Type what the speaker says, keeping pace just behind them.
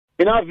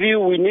In our view,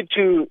 we need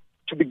to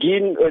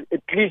begin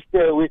at least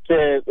with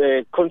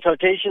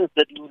consultations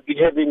that we'll be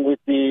having with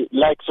the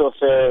likes of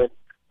the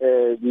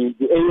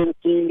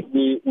ANC.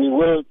 We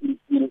will,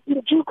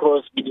 in due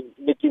course, be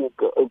making,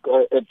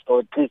 or at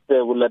least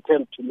will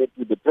attempt to meet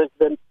with the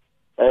president,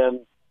 and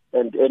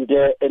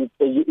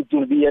it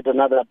will be yet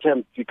another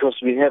attempt because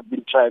we have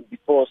been trying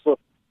before. So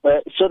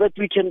that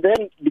we can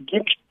then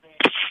begin.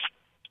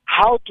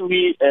 How do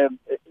we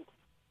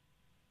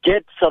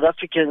get South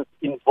Africans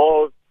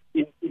involved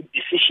in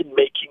decision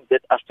making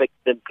that affects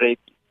them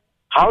greatly?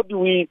 How do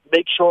we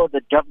make sure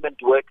that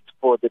government works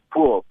for the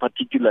poor,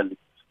 particularly?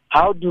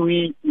 How do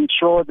we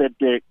ensure that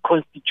the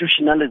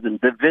constitutionalism,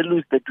 the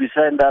values that we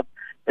signed up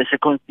as a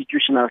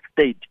constitutional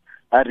state,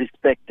 are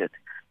respected?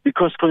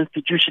 Because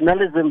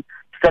constitutionalism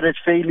started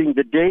failing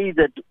the day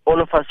that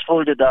all of us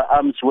folded our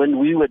arms when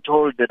we were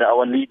told that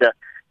our leader,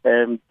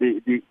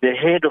 the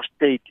head of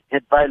state,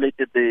 had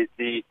violated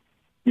the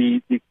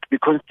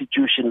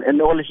Constitution, and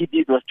all he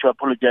did was to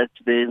apologize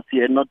to the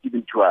ANC and not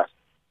even to us.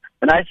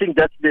 And I think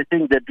that's the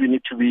thing that we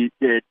need to be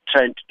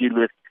trying to deal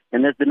with.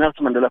 And as the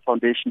Nelson Mandela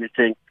Foundation is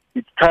saying,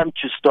 it's time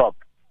to stop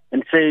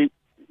and say,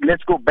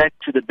 let's go back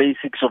to the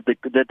basics of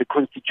that the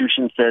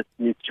Constitution says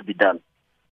needs to be done.